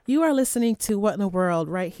You are listening to What in the World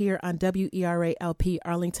right here on WERA-LP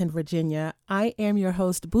Arlington, Virginia. I am your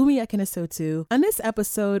host, Bumi Akinasotu. On this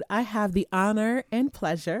episode, I have the honor and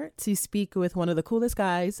pleasure to speak with one of the coolest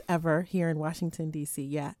guys ever here in Washington, D.C.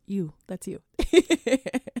 Yeah, you. That's you.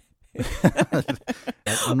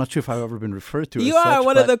 I'm not sure if I've ever been referred to You as are such,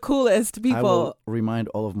 one but of the coolest people. I will remind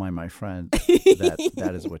all of my friends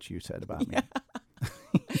that is what you said about me.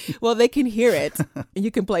 Well, they can hear it, and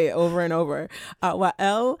you can play it over and over.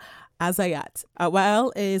 Wael Azayat.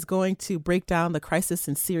 Wael is going to break down the crisis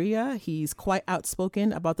in Syria. He's quite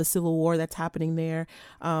outspoken about the civil war that's happening there.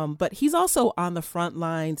 But he's also on the front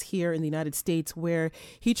lines here in the United States where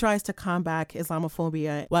he tries to combat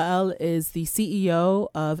Islamophobia. Wael is the CEO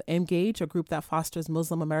of Engage, a group that fosters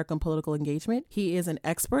Muslim American political engagement. He is an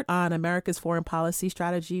expert on America's foreign policy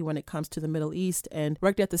strategy when it comes to the Middle East and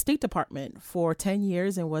worked at the State Department for 10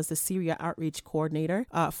 years and was the Syria outreach coordinator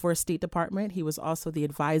for State Department. He was also the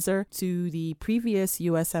advisor to the previous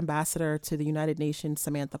U.S. ambassador to the United Nations,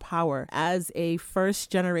 Samantha Power. As a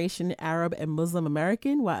first-generation Arab and Muslim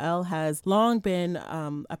American, Wael has long been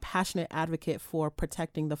a passionate advocate for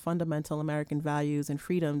protecting the fundamental American values and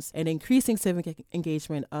freedoms and increasing civic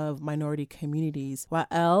engagement of minority communities.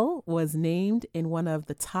 Wael was named in one of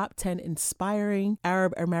the top 10 inspiring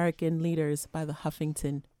Arab American leaders by the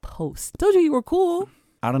Huffington Post. Told you were cool.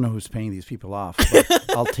 I don't know who's paying these people off,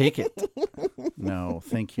 but I'll take it. No,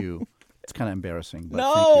 thank you. It's kind of embarrassing. But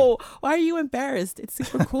no, why are you embarrassed? It's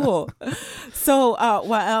super cool. So,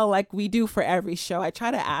 Wael, like we do for every show, I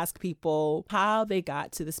try to ask people how they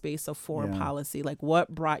got to the space of foreign policy. Like what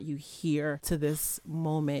brought you here to this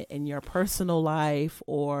moment in your personal life,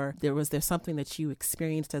 or was there something that you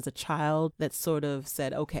experienced as a child that sort of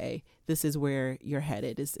said, okay, this is where you're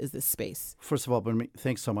headed, is this space? First of all,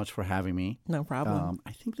 thanks so much for having me. No problem.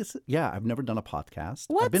 I think I've never done a podcast.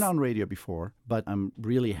 What? I've been on radio before, but I'm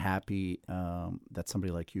really happy that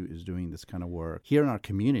somebody like you is doing this kind of work here in our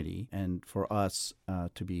community, and for us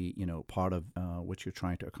to be, part of what you're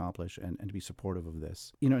trying to accomplish and to be supportive of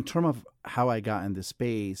this. In terms of how I got in this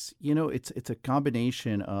space, it's a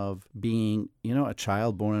combination of being, a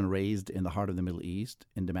child born and raised in the heart of the Middle East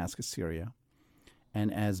in Damascus, Syria.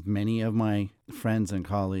 And as many of my friends and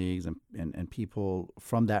colleagues and people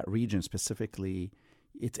from that region specifically,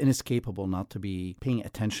 it's inescapable not to be paying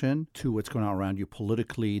attention to what's going on around you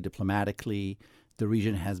politically, diplomatically. The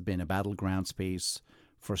region has been a battleground space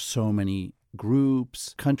for so many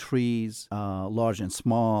groups, countries, large and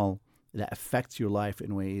small, that affects your life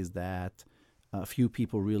in ways that few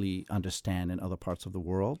people really understand in other parts of the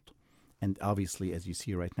world. And obviously, as you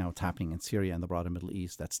see right now, it's happening in Syria and the broader Middle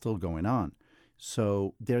East. That's still going on.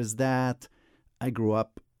 So there's that. I grew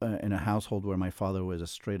up in a household where my father was a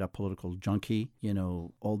straight-up political junkie.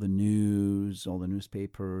 All the news, all the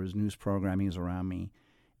newspapers, news programming is around me.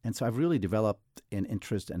 And so I've really developed an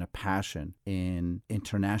interest and a passion in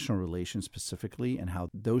international relations specifically and how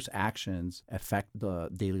those actions affect the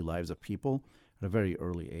daily lives of people at a very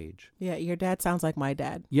early age. Yeah, your dad sounds like my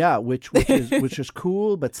dad. Yeah, which is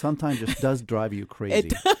cool, but sometimes just does drive you crazy.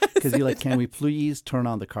 Because you're like, can we please turn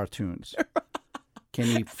on the cartoons? Can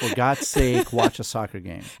we, for God's sake, watch a soccer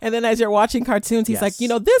game? And then as you're watching cartoons, he's like,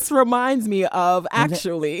 this reminds me of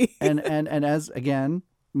actually. And as, again,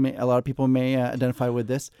 a lot of people may identify with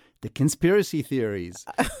this, the conspiracy theories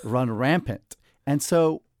run rampant. And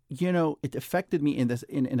so, it affected me in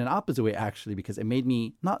an opposite way, actually, because it made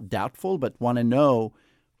me not doubtful, but want to know,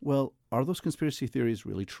 well, are those conspiracy theories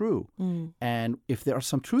really true? Mm. And if there are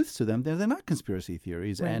some truths to them, then they're not conspiracy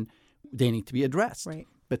theories, and they need to be addressed. Right.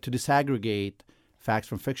 But to disaggregate facts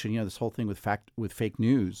from fiction, this whole thing with fake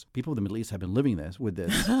news, people in the Middle East have been living with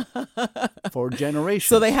this for generations.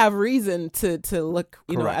 So they have reason to look,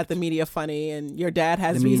 Correct. At the media funny, and your dad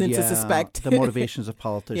has reason to suspect. The motivations of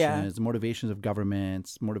politicians, the motivations of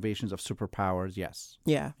governments, motivations of superpowers, yes.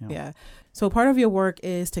 Yeah. So part of your work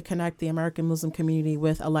is to connect the American Muslim community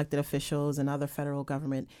with elected officials and other federal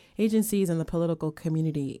government agencies and the political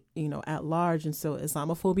community, at large. And so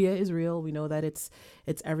Islamophobia is real. We know that it's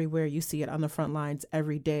everywhere. You see it on the front lines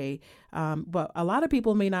every day. But a lot of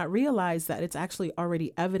people may not realize that it's actually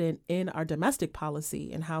already evident in our domestic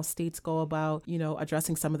policy and how states go about,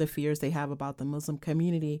 addressing some of the fears they have about the Muslim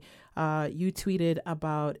community. You tweeted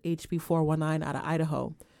about HB 419 out of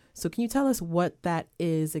Idaho. So can you tell us what that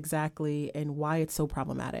is exactly and why it's so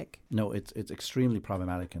problematic? No, it's extremely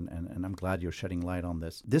problematic, and I'm glad you're shedding light on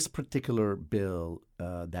this. This particular bill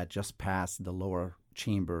that just passed the lower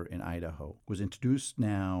chamber in Idaho was introduced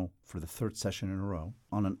now for the third session in a row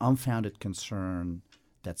on an unfounded concern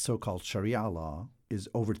that so-called Sharia law is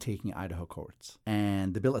overtaking Idaho courts.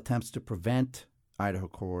 And the bill attempts to prevent Idaho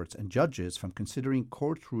courts and judges from considering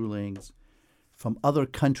court rulings from other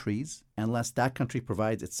countries unless that country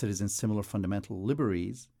provides its citizens similar fundamental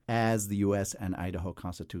liberties as the U.S. and Idaho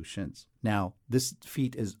constitutions. Now, this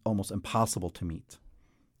feat is almost impossible to meet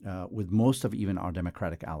with most of even our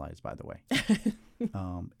democratic allies, by the way,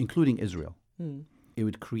 including Israel. It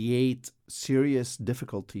would create serious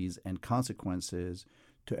difficulties and consequences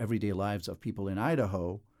to everyday lives of people in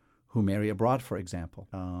Idaho who marry abroad, for example,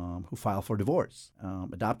 who file for divorce,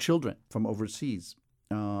 adopt children from overseas,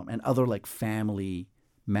 and other like family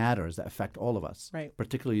matters that affect all of us, right?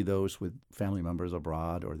 Particularly those with family members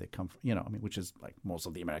abroad, or they come from, which is like most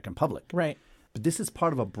of the American public. Right. But this is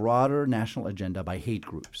part of a broader national agenda by hate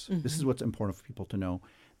groups. Mm-hmm. This is what's important for people to know,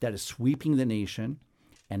 that is sweeping the nation.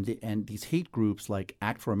 And these hate groups like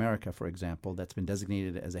Act for America, for example, that's been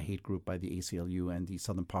designated as a hate group by the ACLU and the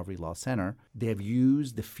Southern Poverty Law Center, they have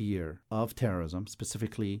used the fear of terrorism,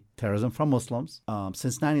 specifically terrorism from Muslims,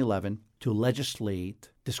 since 9/11 to legislate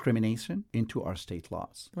discrimination into our state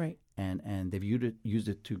laws. Right. And they've used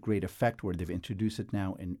it to great effect, where they've introduced it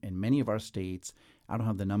now in many of our states. I don't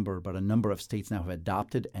have the number, but a number of states now have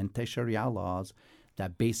adopted anti-Sharia laws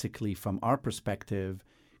that basically, from our perspective,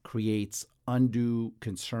 creates undue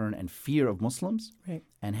concern and fear of Muslims, right,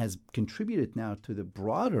 and has contributed now to the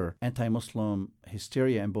broader anti-Muslim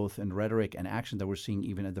hysteria in both in rhetoric and action that we're seeing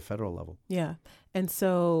even at the federal level. Yeah. And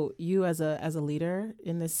so you as a leader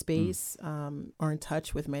in this space are in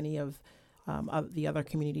touch with many of the other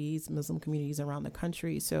communities, Muslim communities around the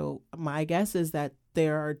country. So my guess is that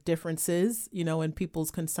there are differences, in people's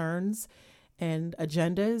concerns and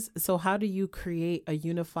agendas. So how do you create a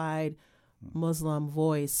unified Muslim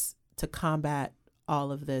voice to combat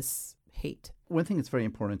all of this hate? One thing that's very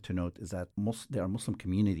important to note is that there are Muslim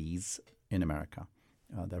communities in America.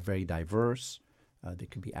 They're very diverse. They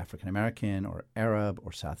could be African American or Arab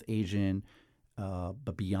or South Asian,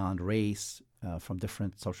 but beyond race, from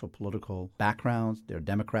different social political backgrounds. They're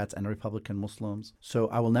Democrats and Republican Muslims. So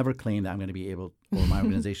I will never claim that I'm going to be able, or my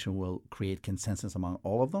organization will create consensus among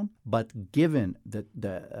all of them. But given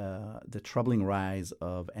the troubling rise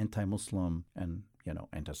of anti-Muslim and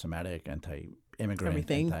anti-Semitic, anti-immigrant,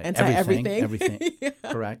 everything, yeah.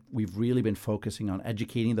 Correct. We've really been focusing on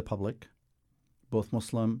educating the public, both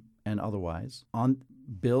Muslim and otherwise, on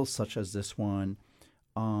bills such as this one,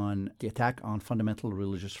 on the attack on fundamental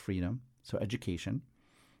religious freedom, so education,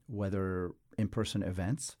 whether in-person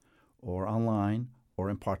events or online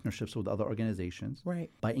or in partnerships with other organizations,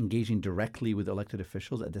 right, by engaging directly with elected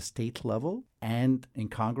officials at the state level and in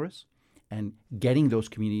Congress, and getting those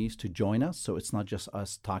communities to join us. So it's not just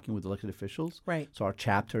us talking with elected officials. Right. So our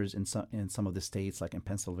chapters in some of the states, like in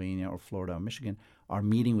Pennsylvania or Florida or Michigan, are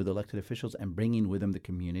meeting with elected officials and bringing with them the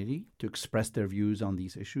community to express their views on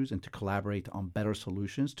these issues and to collaborate on better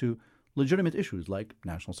solutions to legitimate issues like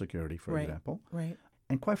national security, for example. Right.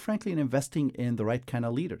 And quite frankly, in investing in the right kind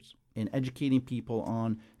of leaders, in educating people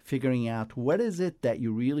on figuring out what is it that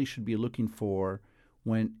you really should be looking for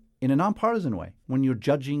when, in a nonpartisan way, when you're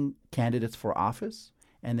judging candidates for office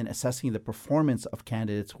and then assessing the performance of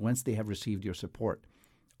candidates once they have received your support.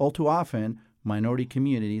 All too often, minority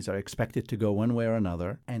communities are expected to go one way or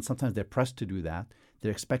another, and sometimes they're pressed to do that.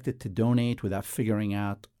 They're expected to donate without figuring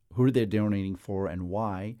out who they're donating for and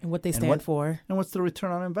why. And what they stand for. And what's the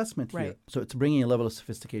return on investment here. Right. So it's bringing a level of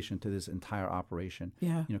sophistication to this entire operation.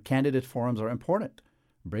 Yeah. Candidate forums are important.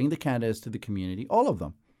 Bring the candidates to the community, all of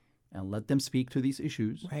them, and let them speak to these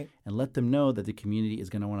issues, right, and let them know that the community is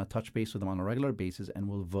going to want to touch base with them on a regular basis and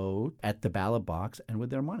will vote at the ballot box and with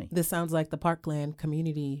their money. This sounds like the Parkland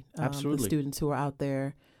community, Absolutely. The students who are out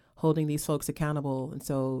there holding these folks accountable. And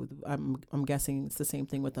so I'm guessing it's the same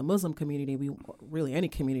thing with the Muslim community. Really any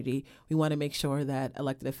community, we want to make sure that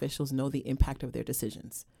elected officials know the impact of their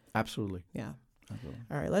decisions. Absolutely. Yeah. Absolutely.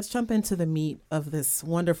 All right, let's jump into the meat of this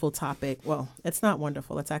wonderful topic. Well, it's not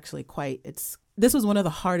wonderful. It's actually this was one of the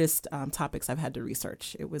hardest topics I've had to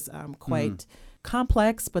research. It was quite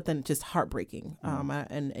complex, but then just heartbreaking.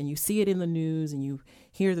 And you see it in the news and you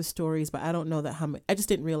hear the stories, but I don't know I just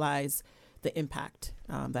didn't realize the impact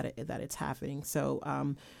that it's having.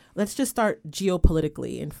 So let's just start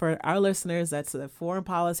geopolitically. And for our listeners, that's a foreign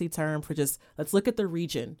policy term for let's look at the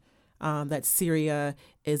region that Syria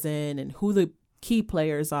is in and who the key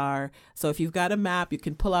players are. So if you've got a map, you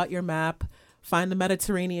can pull out your map, find the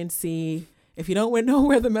Mediterranean Sea, If you don't know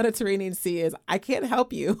where the Mediterranean Sea is, I can't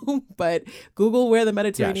help you, but Google where the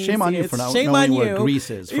Mediterranean Sea is. Shame on you for not knowing where Greece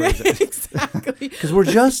is, for example. Exactly. Because we're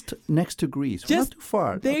just next to Greece. We're not too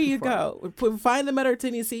far. There you go. Find the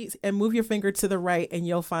Mediterranean Sea and move your finger to the right, and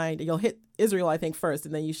you'll hit Israel, I think, first,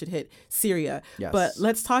 and then you should hit Syria. Yes. But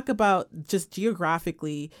let's talk about just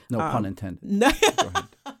geographically. No pun intended. No.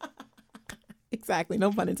 Exactly.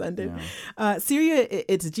 No pun intended. Yeah. Syria,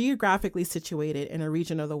 it's geographically situated in a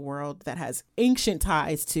region of the world that has ancient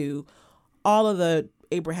ties to all of the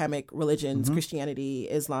Abrahamic religions, Christianity,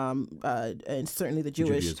 Islam, and certainly the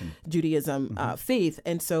Judaism faith.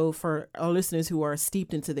 And so for our listeners who are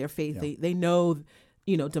steeped into their faith, they know,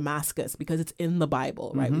 Damascus because it's in the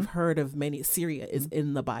Bible, right? We've heard of Syria is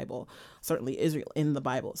in the Bible, certainly Israel in the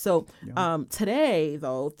Bible. So today,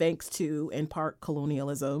 though, thanks to, in part,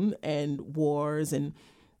 colonialism and wars and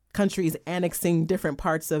countries annexing different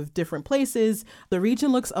parts of different places, the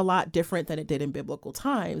region looks a lot different than it did in biblical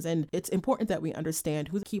times. And it's important that we understand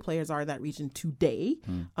who the key players are in that region today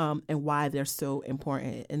and why they're so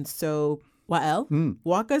important. And so, Wael,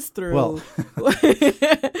 walk us through. Well.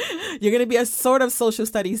 You're going to be a sort of social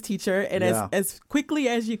studies teacher, and as quickly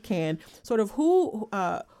as you can, sort of who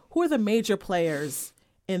are the major players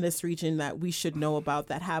in this region that we should know about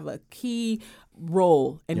that have a key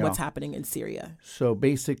role in what's happening in Syria? So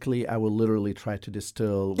basically, I will literally try to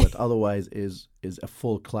distill what otherwise is a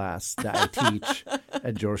full class that I teach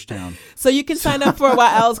at Georgetown. So you can sign up for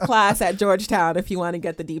Wael's class at Georgetown if you want to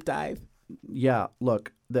get the deep dive. Yeah,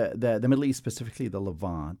 look, the Middle East, specifically the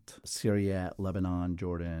Levant, Syria, Lebanon,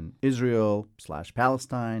 Jordan, Israel /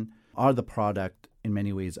 Palestine, are the product in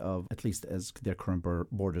many ways of, at least as their current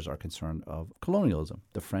borders are concerned, of colonialism.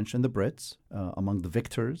 The French and the Brits, among the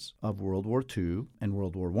victors of World War II and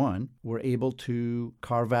World War I, were able to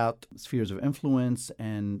carve out spheres of influence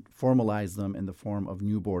and formalize them in the form of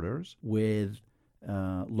new borders with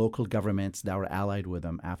local governments that were allied with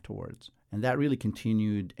them afterwards. And that really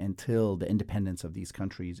continued until the independence of these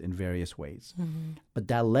countries in various ways. But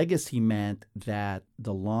that legacy meant that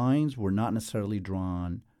the lines were not necessarily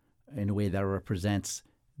drawn in a way that represents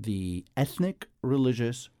the ethnic,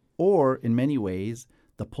 religious, or in many ways,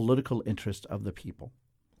 the political interest of the people.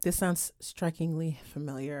 This sounds strikingly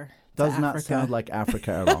familiar. Does not sound like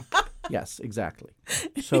Africa at all. Yes, exactly.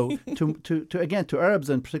 So to Arabs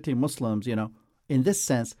and particularly Muslims, in this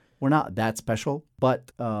sense, we're not that special,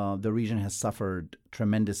 but the region has suffered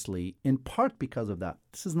tremendously, in part because of that.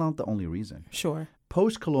 This is not the only reason. Sure.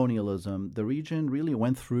 Post-colonialism, the region really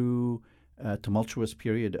went through a tumultuous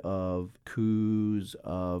period of coups,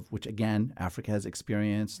 which again Africa has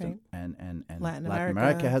experienced, right. and Latin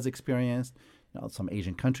America has experienced. Some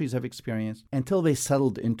Asian countries have experienced, until they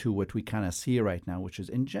settled into what we kind of see right now, which is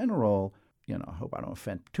in general. I hope I don't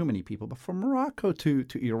offend too many people, but from Morocco to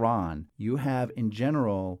Iran, you have, in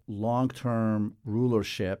general, long-term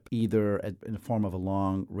rulership, either in the form of a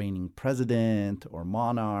long-reigning president or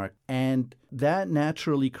monarch, and that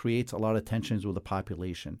naturally creates a lot of tensions with the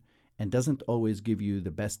population and doesn't always give you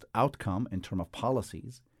the best outcome in terms of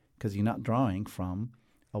policies because you're not drawing from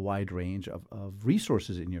a wide range of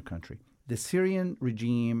resources in your country. The Syrian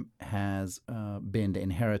regime has been the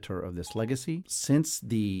inheritor of this legacy. Since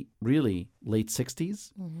the really late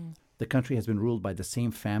 60s, the country has been ruled by the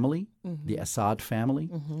same family, the Assad family,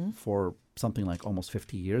 for something like almost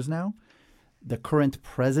 50 years now. The current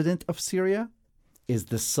president of Syria is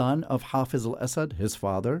the son of Hafiz al-Assad, his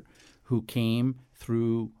father, who came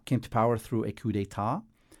to power through a coup d'etat,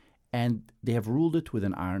 and they have ruled it with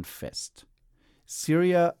an iron fist.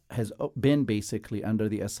 Syria has been basically under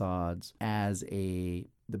the Assads as the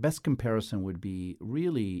best comparison would be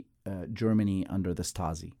really Germany under the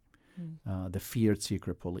Stasi, the feared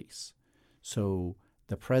secret police. So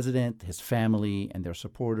the president, his family, and their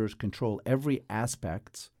supporters control every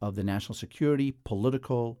aspect of the national security,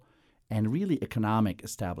 political, and really economic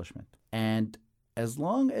establishment. And as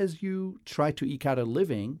long as you try to eke out a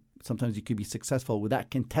living, sometimes you could be successful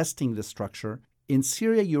without contesting the structure. In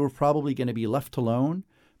Syria, you're probably going to be left alone,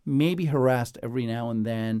 maybe harassed every now and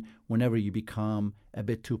then whenever you become a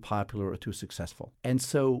bit too popular or too successful. And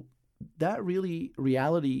so that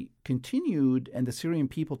reality continued, and the Syrian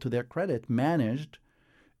people, to their credit, managed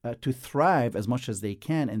to thrive as much as they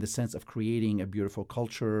can in the sense of creating a beautiful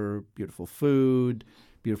culture, beautiful food,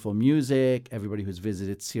 beautiful music. Everybody who's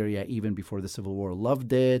visited Syria, even before the civil war,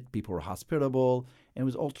 loved it. People were hospitable, and it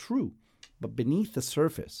was all true. But beneath the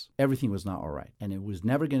surface, everything was not all right. And it was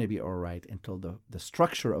never going to be all right until the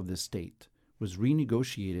structure of the state was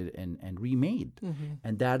renegotiated and remade.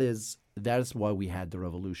 And that is why we had the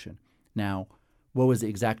revolution. Now, what was the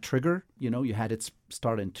exact trigger? You had it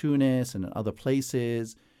start in Tunis and in other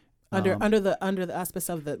places. under the auspice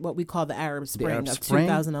of what we call the Arab Spring the Arab of Spring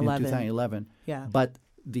 2011. in 2011. Yeah. But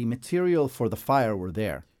the material for the fire were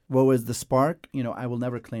there. What was the spark? I will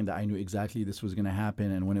never claim that I knew exactly this was going to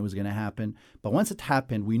happen and when it was going to happen. But once it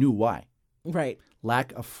happened, we knew why. Right.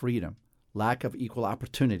 Lack of freedom, lack of equal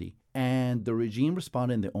opportunity. And the regime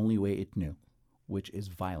responded in the only way it knew, which is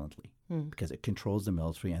violently, because it controls the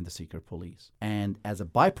military and the secret police. And as a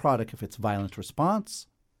byproduct of its violent response,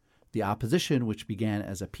 the opposition, which began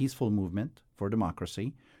as a peaceful movement for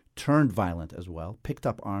democracy, turned violent as well, picked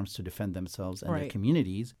up arms to defend themselves and their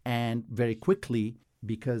communities, and very quickly,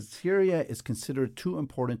 because Syria is considered too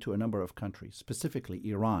important to a number of countries, specifically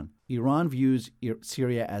Iran. Iran views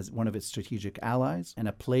Syria as one of its strategic allies and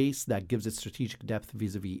a place that gives it strategic depth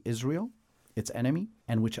vis-a-vis Israel, its enemy,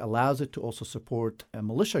 and which allows it to also support a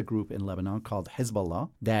militia group in Lebanon called Hezbollah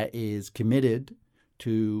that is committed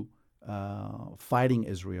to fighting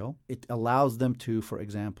Israel. It allows them to, for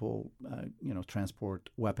example, transport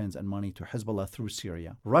weapons and money to Hezbollah through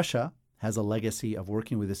Syria. Russia has a legacy of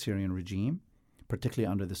working with the Syrian regime,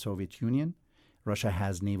 particularly under the Soviet Union. Russia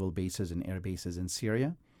has naval bases and air bases in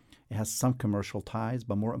Syria. It has some commercial ties,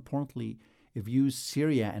 but more importantly, it views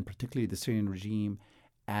Syria and particularly the Syrian regime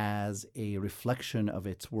as a reflection of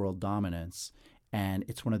its world dominance. And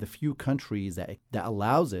it's one of the few countries that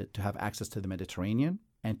allows it to have access to the Mediterranean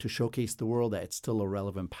and to showcase the world that it's still a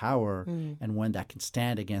relevant power and one that can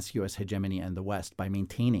stand against U.S. hegemony and the West by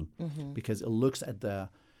maintaining. Because it looks at the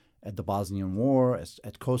Bosnian War,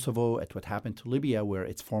 at Kosovo, at what happened to Libya, where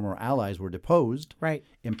its former allies were deposed,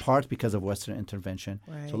 in part because of Western intervention.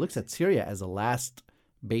 So it looks at Syria as a last,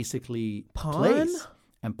 basically, place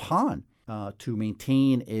and pawn to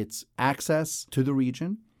maintain its access to the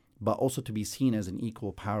region, but also to be seen as an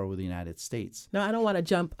equal power with the United States. Now, I don't want to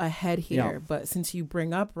jump ahead here, but since you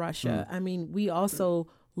bring up Russia, I mean, we also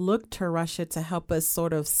look to Russia to help us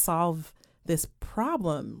sort of solve this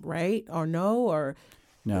problem, right? Or no? Or...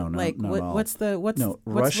 No. Russia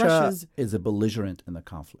Russia's is a belligerent in the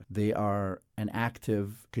conflict. They are an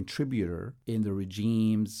active contributor in the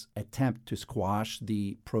regime's attempt to squash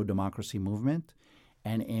the pro-democracy movement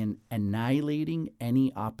and in annihilating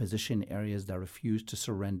any opposition areas that refuse to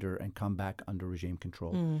surrender and come back under regime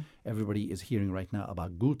control. Everybody is hearing right now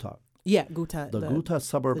about Ghouta. Yeah, Ghouta. The Ghouta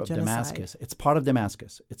suburb of Damascus. It's part of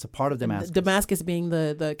Damascus. It's a part of Damascus. Damascus being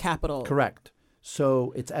the capital. Correct.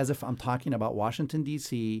 So it's as if I'm talking about Washington,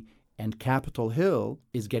 D.C., and Capitol Hill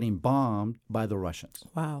is getting bombed by the Russians.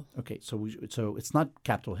 Wow. Okay, so it's not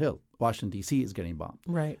Capitol Hill. Washington, D.C. is getting bombed.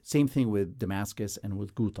 Right. Same thing with Damascus and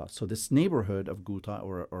with Ghouta. So this neighborhood of Ghouta,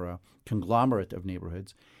 or a conglomerate of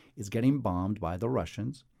neighborhoods, is getting bombed by the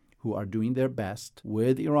Russians, who are doing their best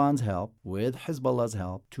with Iran's help, with Hezbollah's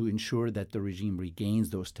help, to ensure that the regime regains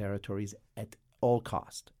those territories at all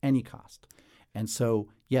cost, any cost. And so,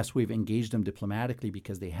 yes, we've engaged them diplomatically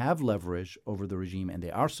because they have leverage over the regime and they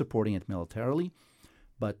are supporting it militarily.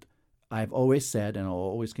 But I've always said, and I'll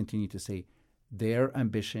always continue to say, their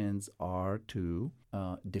ambitions are to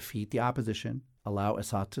defeat the opposition, allow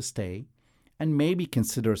Assad to stay, and maybe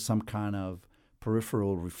consider some kind of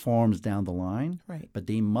peripheral reforms down the line. Right. But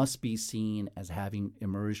they must be seen as having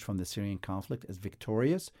emerged from the Syrian conflict as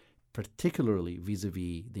victorious, particularly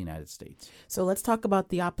vis-a-vis the United States. So let's talk about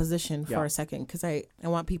the opposition for a second, because I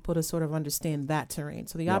want people to sort of understand that terrain.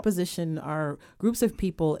 So the opposition are groups of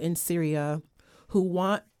people in Syria who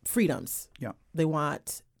want freedoms. Yeah. They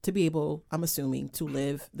want to be able, I'm assuming, to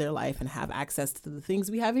live their life and have access to the things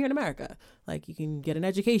we have here in America. Like you can get an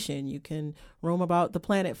education, you can roam about the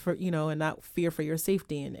planet for, and not fear for your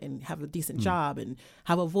safety and have a decent job and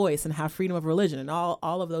have a voice and have freedom of religion and all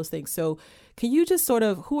of those things. So can you just sort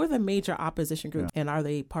of, who are the major opposition groups and are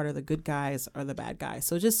they part of the good guys or the bad guys?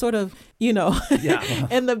 So just sort of, in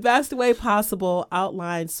the best way possible,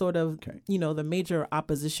 outline sort of, the major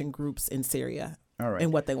opposition groups in Syria. All right.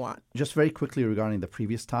 And what they want. Just very quickly regarding the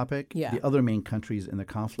previous topic, the other main countries in the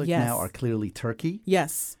conflict now are clearly Turkey.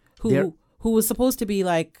 Yes. Who was supposed to be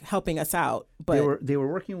like helping us out, but they were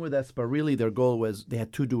working with us, but really their goal was they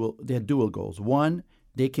had dual goals. One,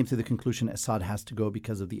 they came to the conclusion Assad has to go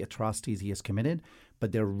because of the atrocities he has committed,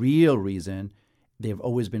 but their real reason, they've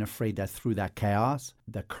always been afraid that through that chaos,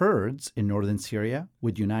 the Kurds in northern Syria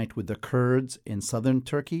would unite with the Kurds in southern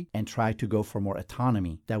Turkey and try to go for more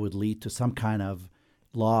autonomy that would lead to some kind of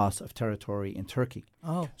loss of territory in Turkey.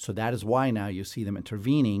 Oh. So that is why now you see them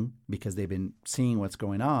intervening, because they've been seeing what's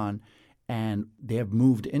going on, and they have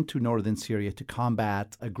moved into northern Syria to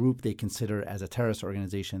combat a group they consider as a terrorist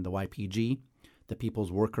organization, the YPG, the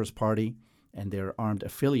People's Workers' Party, and their armed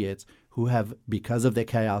affiliates, who have, because of the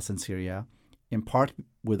chaos in Syria, in part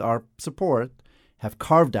with our support, have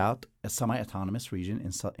carved out a semi-autonomous region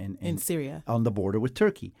in Syria on the border with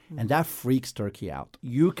Turkey. And that freaks Turkey out.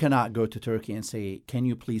 You cannot go to Turkey and say, can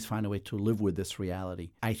you please find a way to live with this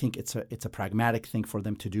reality? I think it's a pragmatic thing for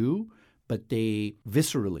them to do, but they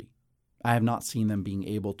viscerally, I have not seen them being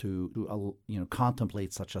able to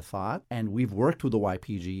contemplate such a thought. And we've worked with the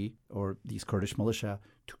YPG, or these Kurdish militia,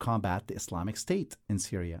 to combat the Islamic State in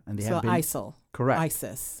Syria. And they have been ISIL. Correct.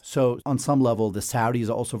 ISIS. So on some level, the Saudis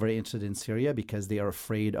are also very interested in Syria because they are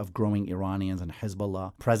afraid of growing Iranians and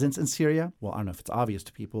Hezbollah presence in Syria. Well, I don't know if it's obvious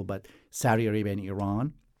to people, but Saudi Arabia and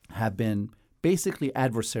Iran have been basically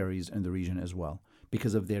adversaries in the region as well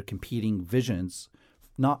because of their competing visions,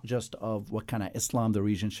 not just of what kind of Islam the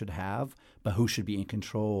region should have, but who should be in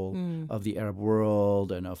control of the Arab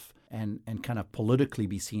world and kind of politically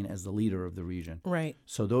be seen as the leader of the region. Right.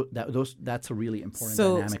 So that's a really important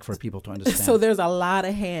dynamic for people to understand. So there's a lot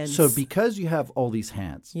of hands. So because you have all these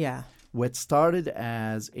hands, yeah, what started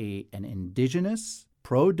as an indigenous,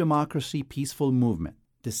 pro-democracy, peaceful movement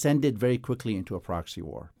descended very quickly into a proxy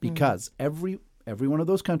war because every one of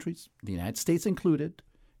those countries, the United States included,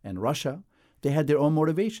 and Russia, they had their own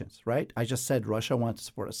motivations, right? I just said Russia wanted to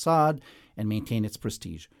support Assad and maintain its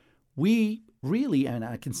prestige. We really, and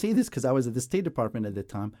I can say this because I was at the State Department at the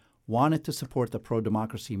time, wanted to support the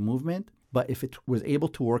pro-democracy movement, but if it was able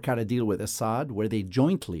to work out a deal with Assad where they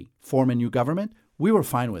jointly form a new government, we were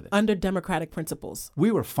fine with it. Under democratic principles.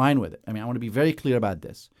 We were fine with it. I mean, I want to be very clear about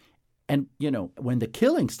this. And, when the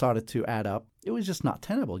killing started to add up, it was just not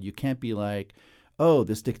tenable. You can't be like, oh,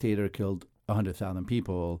 this dictator killed 100,000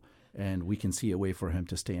 people and we can see a way for him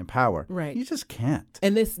to stay in power. Right. You just can't.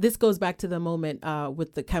 And this goes back to the moment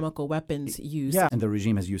with the chemical weapons use. Yeah, and the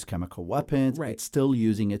regime has used chemical weapons. Right. It's still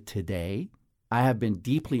using it today. I have been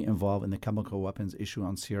deeply involved in the chemical weapons issue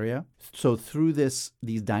on Syria. So through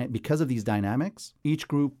because of these dynamics, each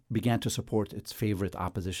group began to support its favorite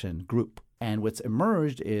opposition group. And what's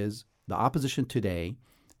emerged is the opposition today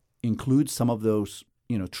includes some of those,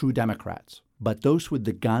 true Democrats. But those with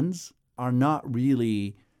the guns are not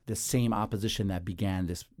really the same opposition that began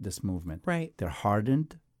this movement. Right. They're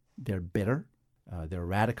hardened, they're bitter, they're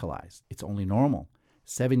radicalized. It's only normal.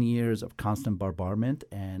 7 years of constant bombardment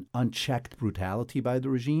and unchecked brutality by the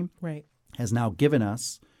regime has now given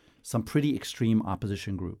us some pretty extreme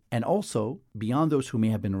opposition group. And also, beyond those who may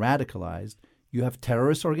have been radicalized, you have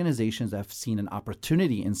terrorist organizations that have seen an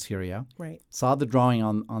opportunity in Syria, saw the drawing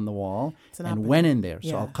on the wall, and went in there.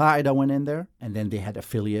 So Al-Qaeda went in there, and then they had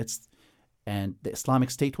affiliates. And the Islamic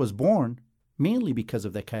State was born mainly because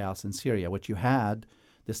of the chaos in Syria. What you had,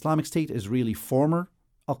 the Islamic State is really former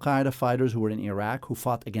Al-Qaeda fighters who were in Iraq who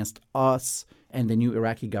fought against us and the new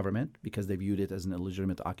Iraqi government because they viewed it as an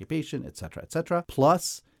illegitimate occupation, et cetera,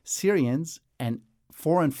 plus Syrians and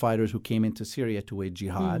foreign fighters who came into Syria to wage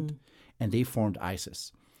jihad, and they formed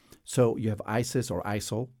ISIS. So you have ISIS or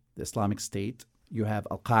ISIL, the Islamic State. You have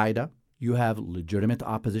Al-Qaeda. You have legitimate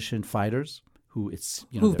opposition fighters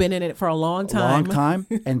who've been in it for a long time.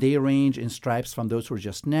 And they range in stripes from those who are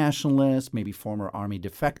just nationalists, maybe former army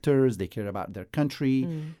defectors. They care about their country.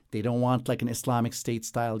 They don't want like an Islamic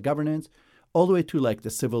State-style governance, all the way to like the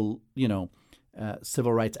civil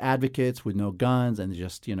rights advocates with no guns and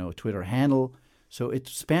just, Twitter handle. So it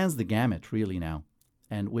spans the gamut really now,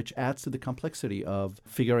 and which adds to the complexity of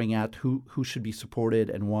figuring out who should be supported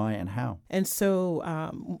and why and how. And so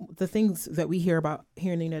the things that we hear about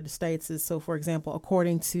here in the United States is, so for example,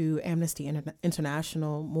 according to Amnesty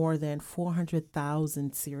International, more than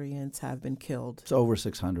 400,000 Syrians have been killed. It's over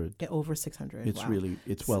 600. Yeah, over 600. It's wow. really,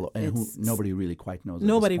 nobody really quite knows.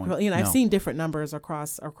 Nobody, at this point. I've seen different numbers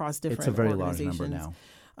across different It's a very large organizations. number now.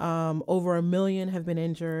 Over 1 million have been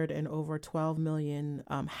injured, and over 12 million,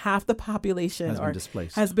 half the population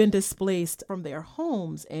has been displaced from their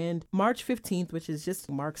homes. And March 15th, which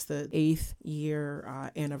marks the 8th year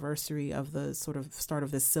anniversary of the sort of start of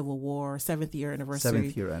the Civil War, 7th year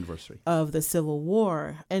anniversary of the Civil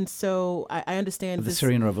War. And so I understand of the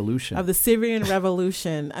Syrian Revolution. Of the Syrian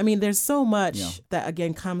Revolution. I mean, there's so much that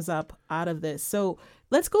again comes up out of this. So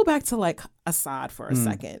let's go back to like Assad for a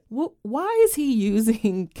second. Why is he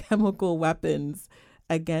using chemical weapons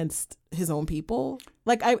against his own people?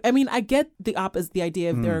 Like, I mean, I get the idea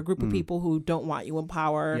if there are a group of people who don't want you in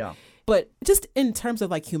power, but just in terms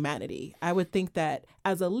of like humanity, I would think that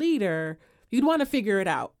as a leader, you'd want to figure it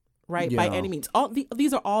out, right? By any means.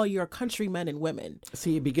 These are all your countrymen and women.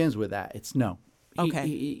 See, it begins with that. It's no.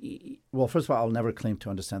 Okay. Well, first of all, I'll never claim to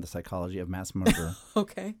understand the psychology of mass murder.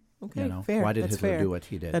 Okay. Fair. Why did That's Hitler fair. do what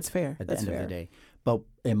he did? That's fair. At the end of the day. But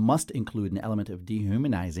it must include an element of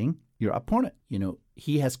dehumanizing your opponent.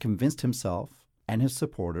 He has convinced himself and his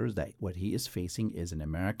supporters that what he is facing is an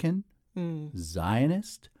American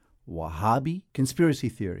Zionist, Wahhabi, conspiracy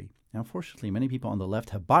theory. Now, unfortunately, many people on the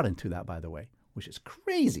left have bought into that, by the way, which is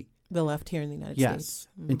crazy. The left here in the United Yes, States.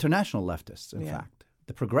 international leftists, in fact.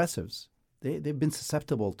 The progressives, they've been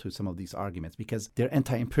susceptible to some of these arguments because they're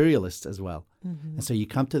anti-imperialists as well. And so you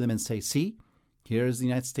come to them and say, see, here's the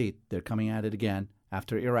United States. They're coming at it again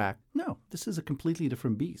after Iraq. No, this is a completely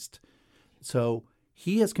different beast. So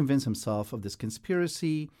he has convinced himself of this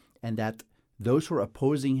conspiracy and that those who are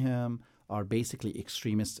opposing him are basically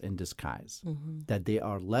extremists in disguise, that they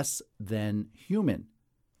are less than human,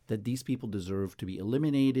 that these people deserve to be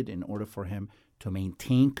eliminated in order for him to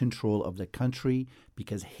maintain control of the country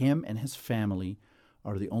because him and his family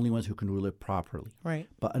are the only ones who can rule it properly. Right.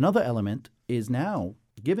 But another element is now,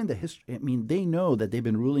 given the history, I mean, they know that they've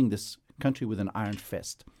been ruling this country with an iron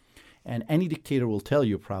fist. And any dictator will tell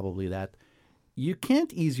you probably that you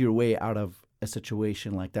can't ease your way out of a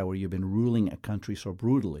situation like that where you've been ruling a country so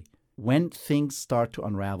brutally. When things start to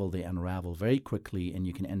unravel, they unravel very quickly, and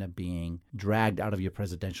you can end up being dragged out of your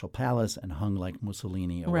presidential palace and hung like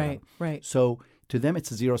Mussolini or whatever. Right. So to them, it's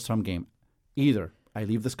a zero-sum game. Either I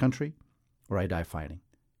leave this country or I die fighting.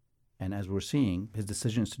 And as we're seeing, his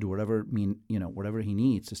decision is to do whatever he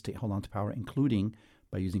needs to hold on to power, including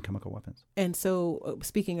by using chemical weapons. And so,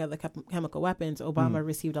 speaking of the chemical weapons, Obama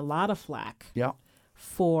received a lot of flack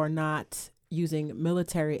for not using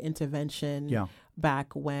military intervention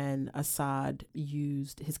back when Assad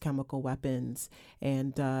used his chemical weapons.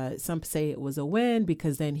 And some say it was a win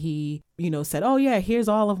because then he, said, oh, yeah, here's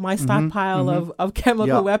all of my stockpile of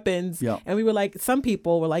chemical weapons. Yeah. And we were like, some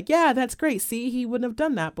people were like, yeah, that's great. See, he wouldn't have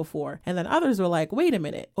done that before. And then others were like, wait a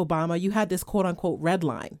minute, Obama, you had this quote unquote red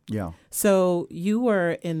line. Yeah. So you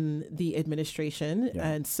were in the administration. Yeah.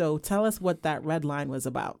 And so tell us what that red line was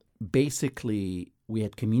about. Basically, we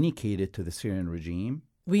had communicated to the Syrian regime.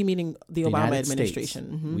 We meaning the Obama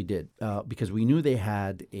administration. We did, because we knew they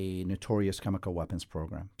had a notorious chemical weapons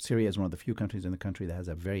program. Syria is one of the few countries in the country that has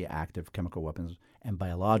a very active chemical weapons and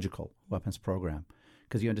biological weapons program.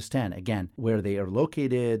 Because you understand, again, where they are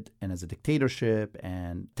located and as a dictatorship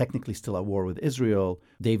and technically still at war with Israel,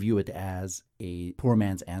 they view it as a poor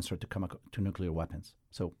man's answer to nuclear weapons.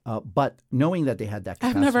 So, but knowing that they had that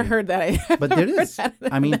capacity. I've never heard that. But there is.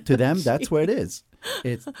 I mean, to them, that's where it is.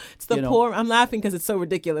 It's the poor. I'm laughing because it's so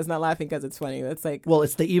ridiculous, not laughing because it's funny. It's like, well,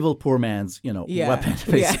 it's the evil poor man's, weapon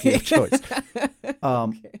basically of choice.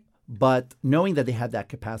 Okay. But knowing that they had that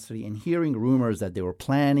capacity and hearing rumors that they were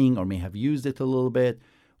planning or may have used it a little bit,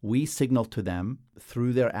 we signaled to them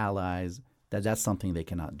through their allies that that's something they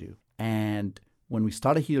cannot do. And when we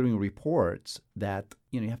started hearing reports that,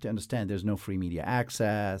 you have to understand there's no free media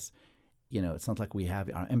access. It's not like we have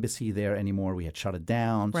our embassy there anymore. We had shut it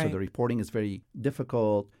down. Right. So the reporting is very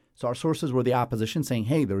difficult. So our sources were the opposition saying,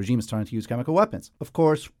 hey, the regime is trying to use chemical weapons. Of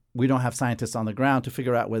course, we don't have scientists on the ground to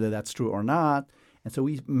figure out whether that's true or not. And so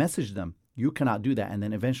we messaged them, you cannot do that. And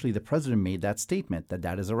then eventually the president made that statement that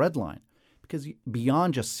that is a red line. Because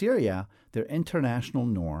beyond just Syria, there are international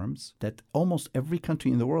norms that almost every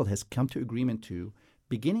country in the world has come to agreement to,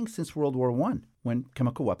 beginning since World War I, when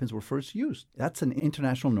chemical weapons were first used. That's an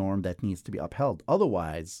international norm that needs to be upheld.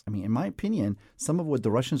 Otherwise, I mean, in my opinion, some of what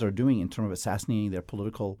the Russians are doing in terms of assassinating their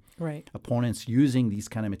political opponents using these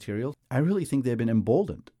kind of materials, I really think they've been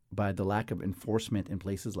emboldened by the lack of enforcement in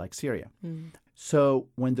places like Syria. So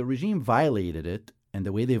when the regime violated it, and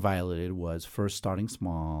the way they violated it was first starting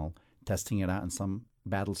small, testing it out in some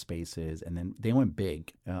battle spaces, and then they went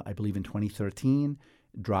big. I believe in 2013,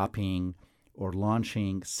 dropping or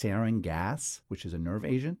launching sarin gas, which is a nerve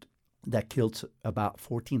agent, that killed about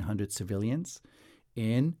 1,400 civilians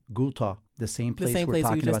in Ghouta, the same place we're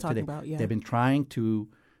talking about today. They've been trying to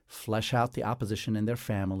flesh out the opposition and their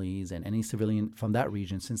families and any civilian from that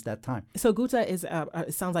region since that time. So Ghouta is,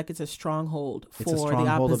 it sounds like it's a stronghold for the opposition. It's a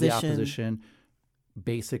stronghold of the opposition,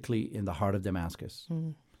 basically in the heart of Damascus.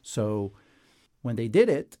 So when they did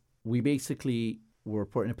it, we basically were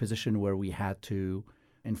put in a position where we had to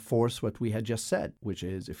enforce what we had just said, which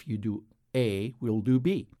is if you do A, we'll do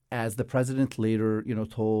B. As the president later,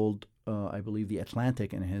 told, I believe, The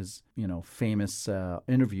Atlantic in his, famous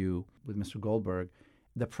interview with Mr. Goldberg,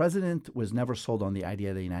 the president was never sold on the idea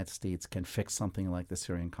that the United States can fix something like the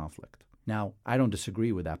Syrian conflict. Now, I don't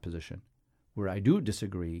disagree with that position. Where I do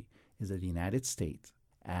disagree is that the United States,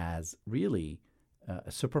 as really a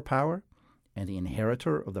superpower and the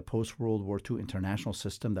inheritor of the post-World War II international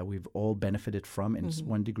system that we've all benefited from in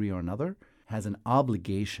one degree or another, has an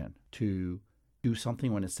obligation to do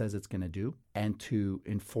something when it says it's going to do and to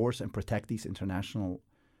enforce and protect these international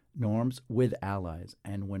norms with allies.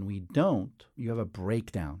 And when we don't, you have a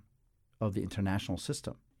breakdown of the international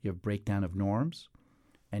system. You have breakdown of norms,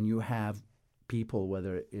 and you have people,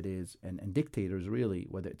 whether it is, and dictators really,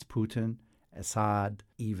 whether it's Putin, Assad,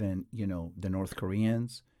 even, the North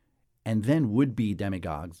Koreans, and then would-be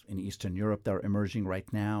demagogues in Eastern Europe that are emerging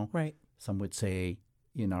right now. Right. Some would say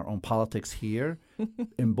in our own politics here,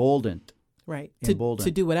 emboldened. Right. Emboldened.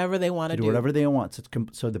 To do whatever they want to do. Whatever they want.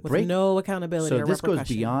 So the with break. no accountability or So this goes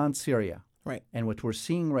repercussion. beyond Syria. Right. And what we're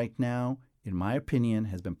seeing right now, in my opinion,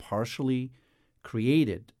 has been partially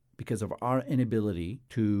created because of our inability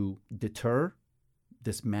to deter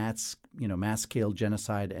this mass-scale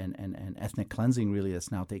genocide and ethnic cleansing really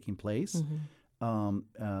that's now taking place. Mm-hmm.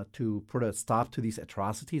 To put a stop to these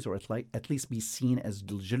atrocities, or at least be seen as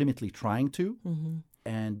legitimately trying to, Mm-hmm.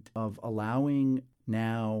 and of allowing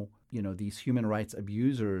now, these human rights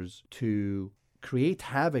abusers to create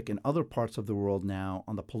havoc in other parts of the world now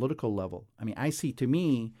on the political level. I mean, I see, to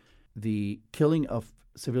me, the killing of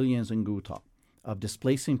civilians in Ghouta, of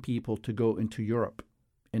displacing people to go into Europe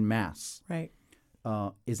in mass, Right.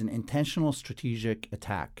 Is an intentional strategic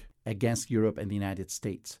attack against Europe and the United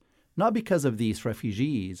States. Not because of these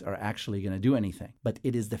refugees are actually going to do anything, but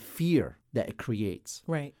it is the fear that it creates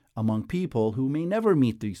Right. among people who may never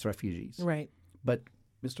meet these refugees. Right. But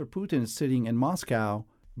Mr. Putin is sitting in Moscow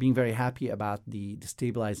being very happy about the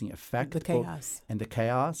destabilizing effect. The chaos. And the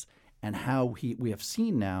chaos, and how we have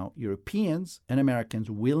seen now Europeans and Americans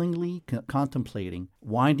willingly contemplating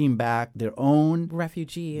winding back their own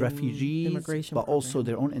refugees, immigration but program. also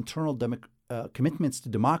their own internal commitments to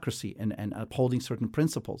democracy and upholding certain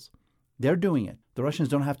principles. They're doing it. The Russians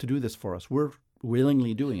don't have to do this for us. We're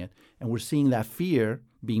willingly doing it. And we're seeing that fear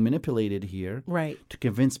being manipulated here, right, to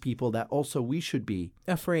convince people that also we should be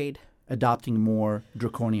afraid, adopting more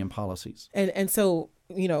draconian policies. And so,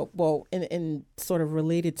 well, and sort of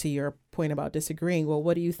related to your point about disagreeing, well,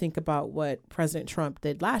 what do you think about what President Trump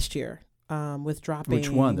did last year with dropping... Which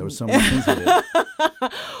one? There were so many things he did.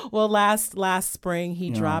 Well, last spring,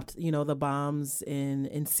 he dropped, the bombs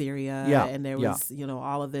in Syria, and there was,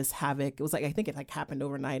 all of this havoc. It was like, I think it happened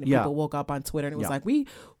overnight, and people woke up on Twitter, and it was like,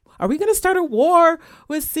 are we going to start a war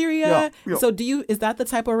with Syria? So is that the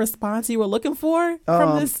type of response you were looking for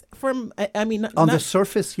from this? On the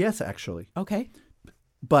surface, yes, actually. Okay.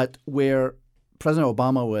 But where President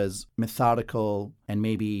Obama was methodical and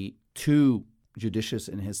maybe too judicious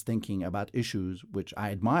in his thinking about issues, which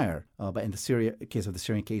I admire, but in the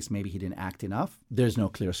Syrian case, maybe he didn't act enough. There's no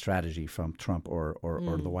clear strategy from Trump or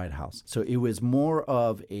the White House. So it was more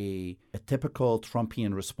of a typical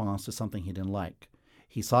Trumpian response to something he didn't like.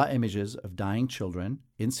 He saw images of dying children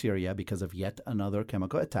in Syria because of yet another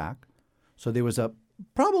chemical attack. So there was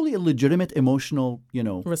probably a legitimate emotional,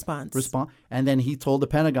 response. And then he told the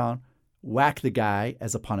Pentagon, whack the guy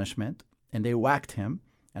as a punishment. And they whacked him.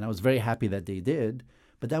 And I was very happy that they did.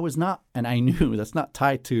 But that was not, and I knew that's not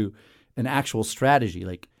tied to an actual strategy.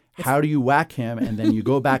 Like, how do you whack him? And then you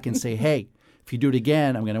go back and say, hey, if you do it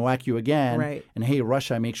again, I'm going to whack you again. Right. And hey,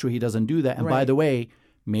 Russia, make sure he doesn't do that. And by the way,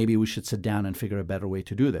 maybe we should sit down and figure a better way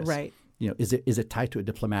to do this. Right. Is it tied to a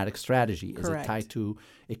diplomatic strategy? Correct. Is it tied to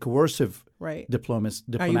a coercive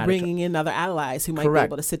diplomatic? Are you bringing in other allies who might be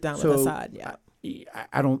able to sit down with Assad? Yeah.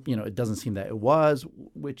 I don't, it doesn't seem that it was,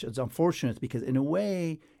 which is unfortunate because in a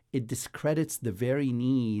way it discredits the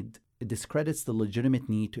legitimate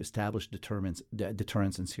need to establish deterrence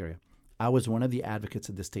in Syria. I was one of the advocates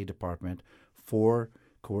at the State Department for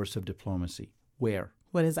coercive diplomacy. Where?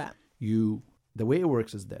 What is that? The way it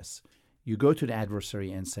works is this. You go to the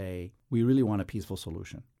adversary and say, we really want a peaceful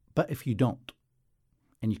solution. But if you don't,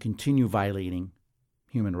 and you continue violating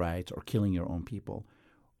human rights or killing your own people,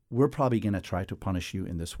 we're probably going to try to punish you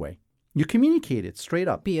in this way. You communicate it straight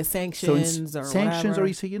up. Be it sanctions or whatever. Or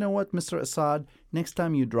you say, you know what, Mr. Assad, next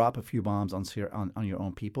time you drop a few bombs on your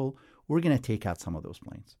own people, we're going to take out some of those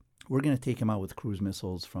planes. We're going to take them out with cruise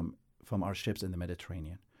missiles from our ships in the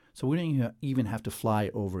Mediterranean. So we don't even have to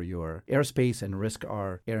fly over your airspace and risk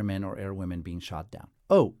our airmen or airwomen being shot down.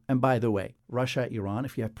 Oh, and by the way, Russia, Iran,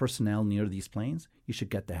 if you have personnel near these planes, you should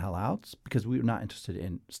get the hell out because we're not interested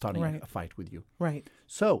in starting a fight with you. Right.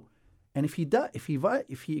 So, and if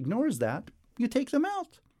he ignores that, you take them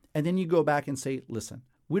out. And then you go back and say, listen,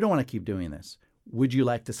 we don't want to keep doing this. Would you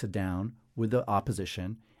like to sit down with the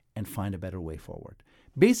opposition and find a better way forward?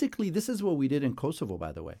 Basically, this is what we did in Kosovo,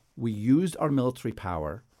 by the way. We used our military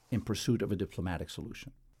power in pursuit of a diplomatic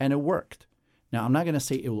solution. And it worked. Now, I'm not going to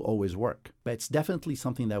say it will always work, but it's definitely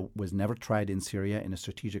something that was never tried in Syria in a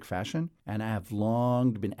strategic fashion. And I have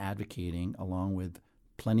long been advocating, along with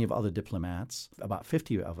plenty of other diplomats, about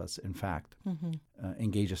 50 of us, in fact,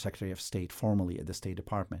 engaged the Secretary of State formally at the State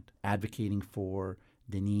Department, advocating for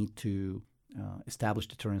the need to establish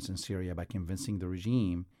deterrence in Syria by convincing the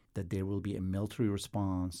regime that there will be a military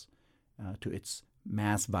response to its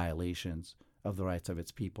mass violations of the rights of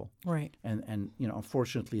its people. Right. And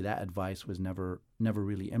unfortunately, that advice was never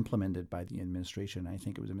really implemented by the administration. I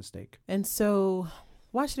think it was a mistake. And so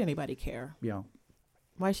why should anybody care? Yeah.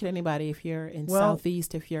 Why should anybody, if you're in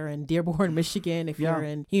Southeast, if you're in Dearborn, Michigan, if you're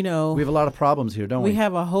in, we have a lot of problems here, don't we? We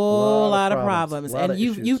have a whole lot of problems. And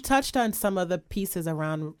you touched on some of the pieces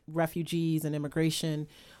around refugees and immigration,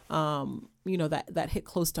 that hit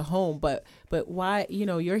close to home. But why,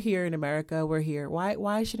 you're here in America, we're here.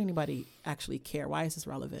 Why should anybody actually care? Why is this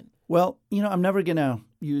relevant? Well, I'm never going to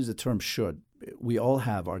use the term should. We all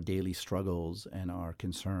have our daily struggles and our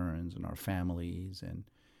concerns and our families,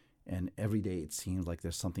 and every day it seems like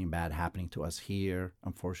there's something bad happening to us here,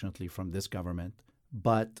 unfortunately, from this government.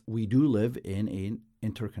 But we do live in an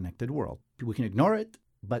interconnected world. We can ignore it,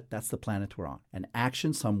 but that's the planet we're on. An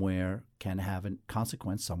action somewhere can have a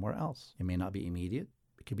consequence somewhere else. It may not be immediate.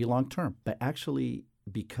 It could be long-term. But actually,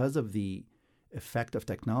 because of the effect of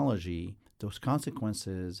technology, those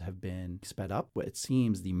consequences have been sped up. It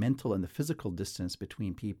seems the mental and the physical distance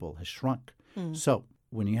between people has shrunk. So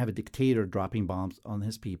when you have a dictator dropping bombs on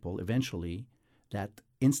his people, eventually that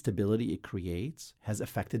instability it creates has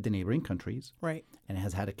affected the neighboring countries. Right. And it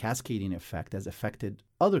has had a cascading effect, has affected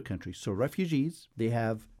other countries. So refugees, they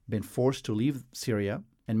have been forced to leave Syria,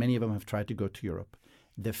 and many of them have tried to go to Europe.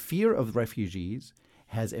 The fear of refugees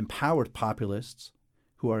has empowered populists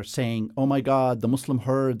who are saying, oh my God, the Muslim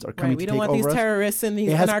herds are coming to take over us. We don't want these terrorists in our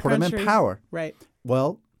country. It has put them in power. Right.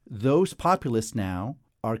 Well, those populists now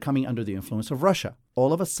are coming under the influence of Russia.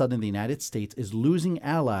 All of a sudden, the United States is losing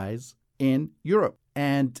allies in Europe.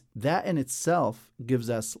 And that in itself gives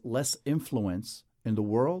us less influence in the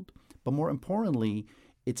world. But more importantly,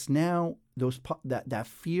 it's now that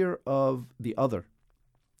fear of the other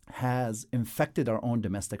has infected our own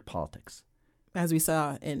domestic politics. As we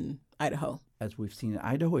saw in Idaho. As we've seen in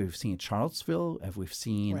Idaho, we've seen in Charlottesville, as we've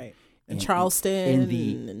seen in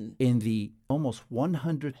Charleston. In the almost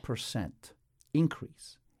 100%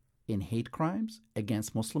 increase in hate crimes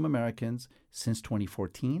against Muslim Americans since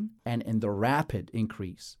 2014, and in the rapid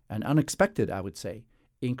increase, an unexpected, I would say,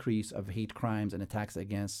 increase of hate crimes and attacks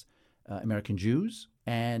against American Jews,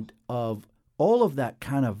 and of all of that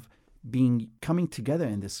kind of coming together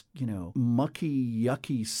in this, mucky,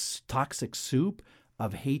 yucky, toxic soup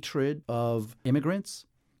of hatred of immigrants,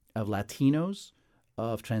 of Latinos,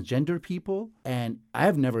 of transgender people. And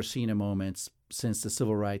I've never seen a moment since the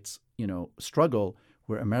civil rights, struggle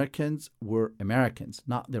where Americans were Americans,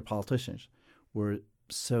 not their politicians, were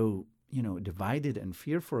so, divided and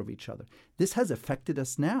fearful of each other. This has affected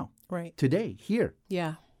us now. Right. Today, here.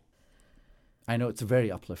 Yeah. I know it's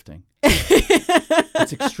very uplifting.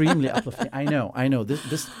 It's extremely uplifting. I know.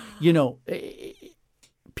 This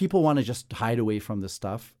people want to just hide away from this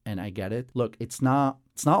stuff, and I get it. Look, it's not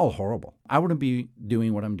all horrible. I wouldn't be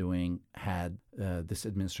doing what I'm doing had this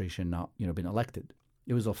administration not, been elected.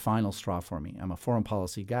 It was a final straw for me. I'm a foreign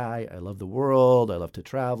policy guy. I love the world. I love to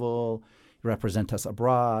travel, represent us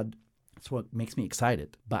abroad. That's what makes me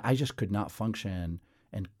excited. But I just could not function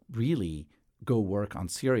and really go work on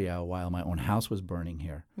Syria while my own house was burning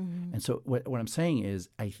here. Mm-hmm. And so what I'm saying is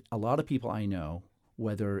a lot of people I know,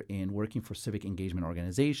 whether in working for civic engagement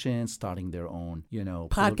organizations, starting their own,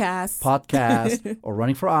 podcast, or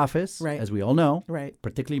running for office, right, as we all know, right,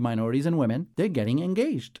 particularly minorities and women, they're getting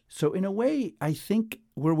engaged. So in a way, I think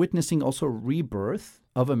we're witnessing also a rebirth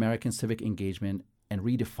of American civic engagement and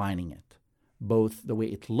redefining it, both the way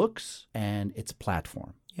it looks and its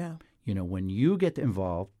platform. Yeah. When you get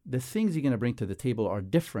involved, the things you're going to bring to the table are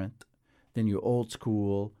different than your old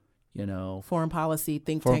school, foreign policy,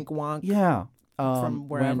 think tank wonk. Yeah. From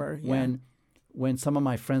wherever. When some of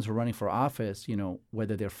my friends were running for office,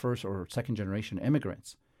 whether they're first or second generation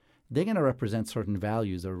immigrants, they're going to represent certain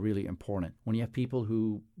values that are really important. When you have people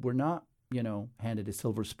who were not, handed a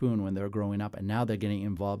silver spoon when they were growing up, and now they're getting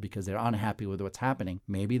involved because they're unhappy with what's happening,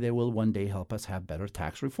 maybe they will one day help us have better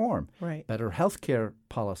tax reform, right, better healthcare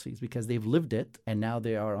policies, because they've lived it and now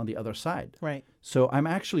they are on the other side. Right. So I'm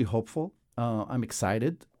actually hopeful. I'm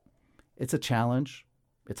excited. It's a challenge.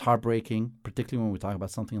 It's heartbreaking, particularly when we talk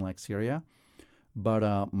about something like Syria.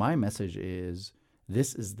 But my message is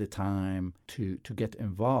this is the time to get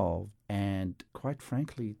involved and, quite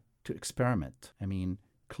frankly, to experiment. I mean,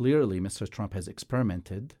 clearly Mr. Trump has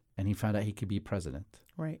experimented and he found out he could be president.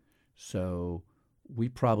 Right. So we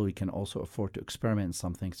probably can also afford to experiment in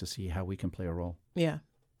some things to see how we can play a role. Yeah.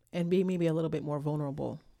 And be maybe a little bit more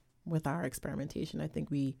vulnerable with our experimentation. I think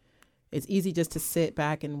it's easy just to sit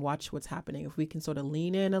back and watch what's happening. If we can sort of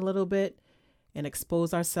lean in a little bit and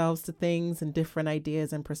expose ourselves to things and different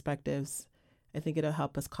ideas and perspectives, I think it'll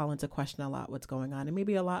help us call into question a lot what's going on and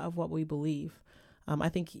maybe a lot of what we believe. I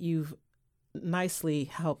think you've nicely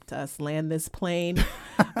helped us land this plane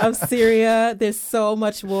of Syria. There's so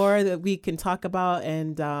much more that we can talk about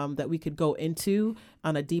and that we could go into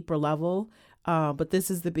on a deeper level. But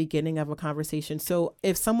this is the beginning of a conversation. So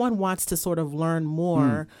if someone wants to sort of learn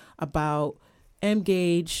more about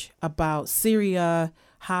Mgage, about Syria,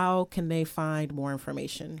 how can they find more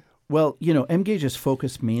information? Well, Mgage is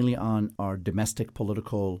focused mainly on our domestic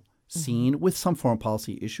political scene with some foreign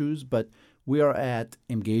policy issues, but we are at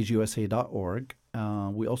mgageusa.org.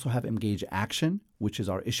 We also have Mgage Action, which is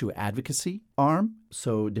our issue advocacy arm.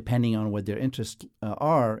 So depending on what their interests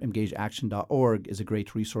are, mgageaction.org is a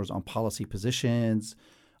great resource on policy positions,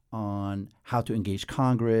 on how to engage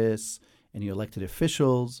Congress, any elected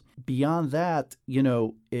officials. Beyond that,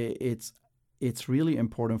 it's really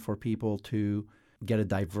important for people to get a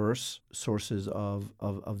diverse sources of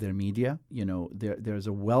their media. There's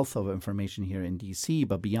a wealth of information here in D.C.,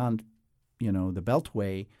 but beyond, the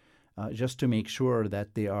Beltway, just to make sure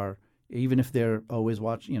that they are, even if they're always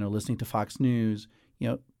listening to Fox News,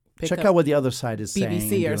 check out what the other side is saying.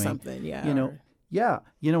 BBC or something, yeah. Yeah.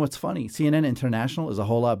 What's funny? CNN International is a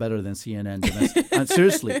whole lot better than CNN domestic.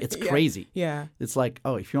 Seriously, it's crazy. Yeah. It's like,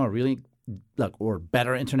 if you want really or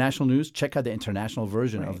better international news, check out the international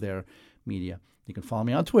version of their media. You can follow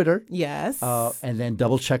me on Twitter. Yes. And then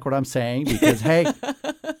double check what I'm saying because, hey,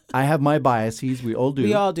 I have my biases. We all do.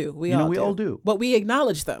 We all do. We all do. But we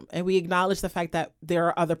acknowledge them, and we acknowledge the fact that there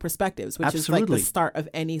are other perspectives, which is like the start of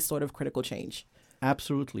any sort of critical change.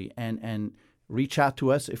 Absolutely. And reach out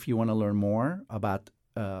to us if you want to learn more about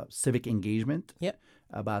civic engagement,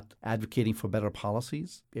 about advocating for better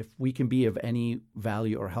policies. If we can be of any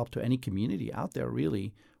value or help to any community out there,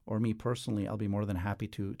 really, or me personally, I'll be more than happy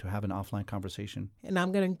to have an offline conversation. And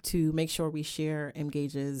I'm going to make sure we share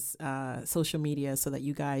Mgage's social media so that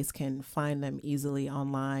you guys can find them easily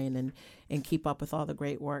online and keep up with all the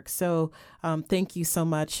great work. So thank you so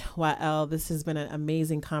much, Wael. This has been an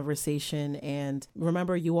amazing conversation. And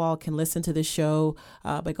remember, you all can listen to this show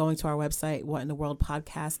by going to our website,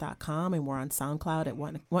 whatintheworldpodcast.com. And we're on SoundCloud at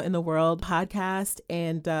What in the World Podcast.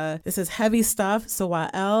 And this is heavy stuff. So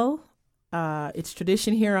Wael, it's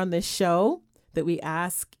tradition here on this show that we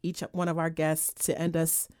ask each one of our guests to end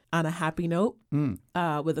us on a happy note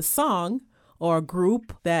with a song or a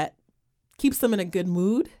group that keeps them in a good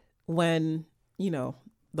mood when,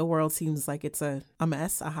 the world seems like it's a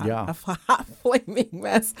mess, a hot flaming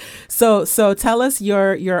mess. So tell us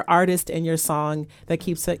your artist and your song that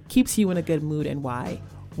keeps you in a good mood and why.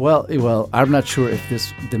 Well, I'm not sure if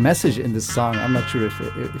the message in this song, I'm not sure if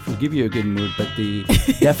it will give you a good mood, but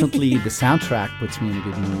definitely the soundtrack puts me in a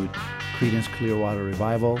good mood. Creedence Clearwater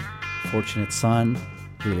Revival, Fortunate Son,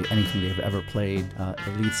 really anything they've ever played. The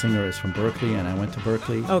lead singer is from Berkeley, and I went to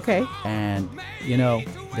Berkeley. Okay. And,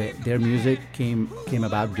 their music came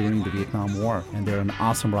about during the Vietnam War, and they're an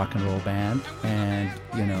awesome rock and roll band. And,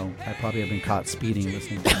 I probably have been caught speeding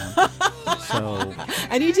listening to them. So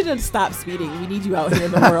I need you to stop speeding. We need you out here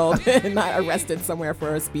in the world and not arrested somewhere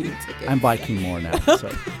for a speeding ticket. I'm biking more now, so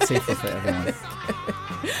it's safer for everyone.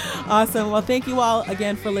 Awesome. Well, thank you all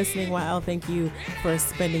again for listening. Wael, thank you for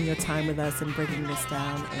spending your time with us and breaking this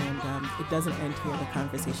down. And it doesn't end here. The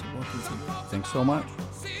conversation will continue. Thanks so much.